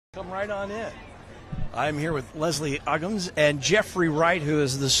Come right on in. I'm here with Leslie Uggams and Jeffrey Wright, who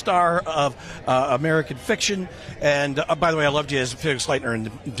is the star of American Fiction. And by the way, I loved you as Felix Leitner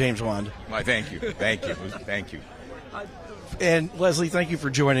and James Bond. Why, thank you. Thank you. Thank you. And Leslie, thank you for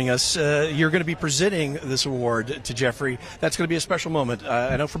joining us. You're going to be presenting this award to Jeffrey. That's going to be a special moment,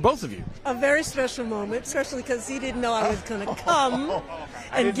 I know, for both of you. A very special moment, especially because he didn't know I was going to come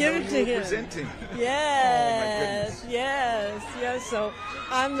and give it to him. Presenting. Yes, yes. So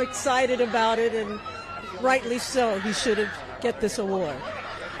I'm excited about it, and rightly so. He should get this award.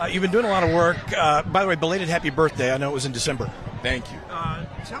 You've been doing a lot of work. By the way, belated happy birthday. I know it was in December. Thank you.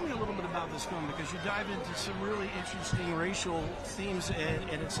 Tell me a little bit about this film, because you dive into some really interesting racial themes,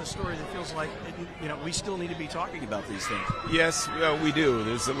 and it's a story that feels like we still need to be talking about these things. Yes, we do.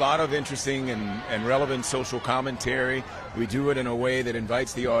 There's a lot of interesting and relevant social commentary. We do it in a way that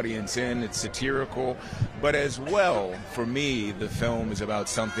invites the audience in. It's satirical, but as well, for me, the film is about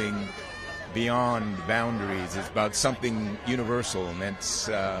something beyond boundaries. It's about something universal, and that's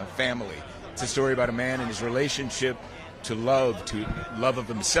family. It's a story about a man and his relationship to love of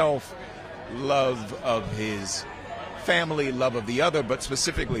himself, love of his family, love of the other, but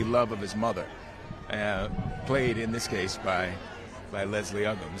specifically love of his mother, played in this case by Leslie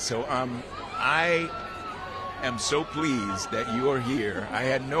Uggams. So I am so pleased that you are here. I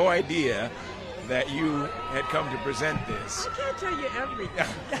had no idea that you had come to present this. I can't tell you everything.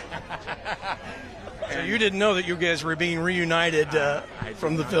 So you didn't know that you guys were being reunited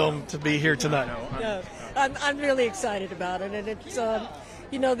from the film to be here tonight. No, I'm really excited about it, and it's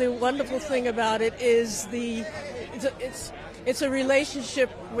the wonderful thing about it is it's a relationship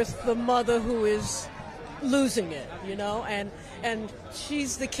with the mother who is losing it, and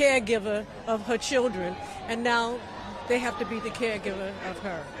she's the caregiver of her children, and now they have to be the caregiver of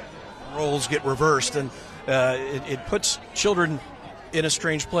her. Roles get reversed, and it puts children in a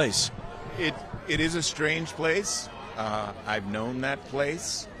strange place. It is a strange place. I've known that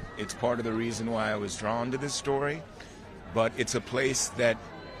place. It's part of the reason why I was drawn to this story. But it's a place that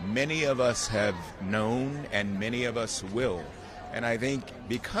many of us have known and many of us will. And I think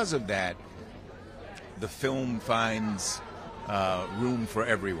because of that, the film finds room for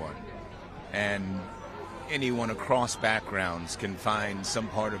everyone. And anyone across backgrounds can find some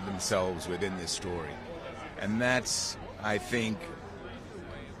part of themselves within this story. And that's, I think,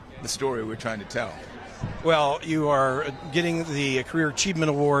 the story we're trying to tell. Well, you are getting the Career Achievement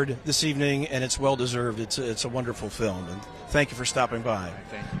Award this evening, and it's well-deserved. It's a wonderful film, and thank you for stopping by.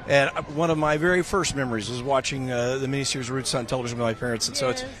 Thank you. And one of my very first memories was watching the miniseries Roots on television with my parents, and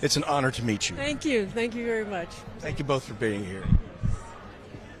so it's an honor to meet you. Thank you very much. Thank you both for being here.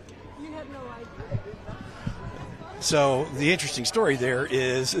 You had no idea. So the interesting story there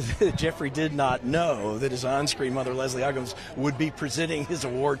is that Jeffrey did not know that his on-screen mother, Leslie Uggams, would be presenting his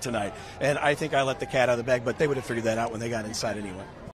award tonight. And I think I let the cat out of the bag, but they would have figured that out when they got inside anyway.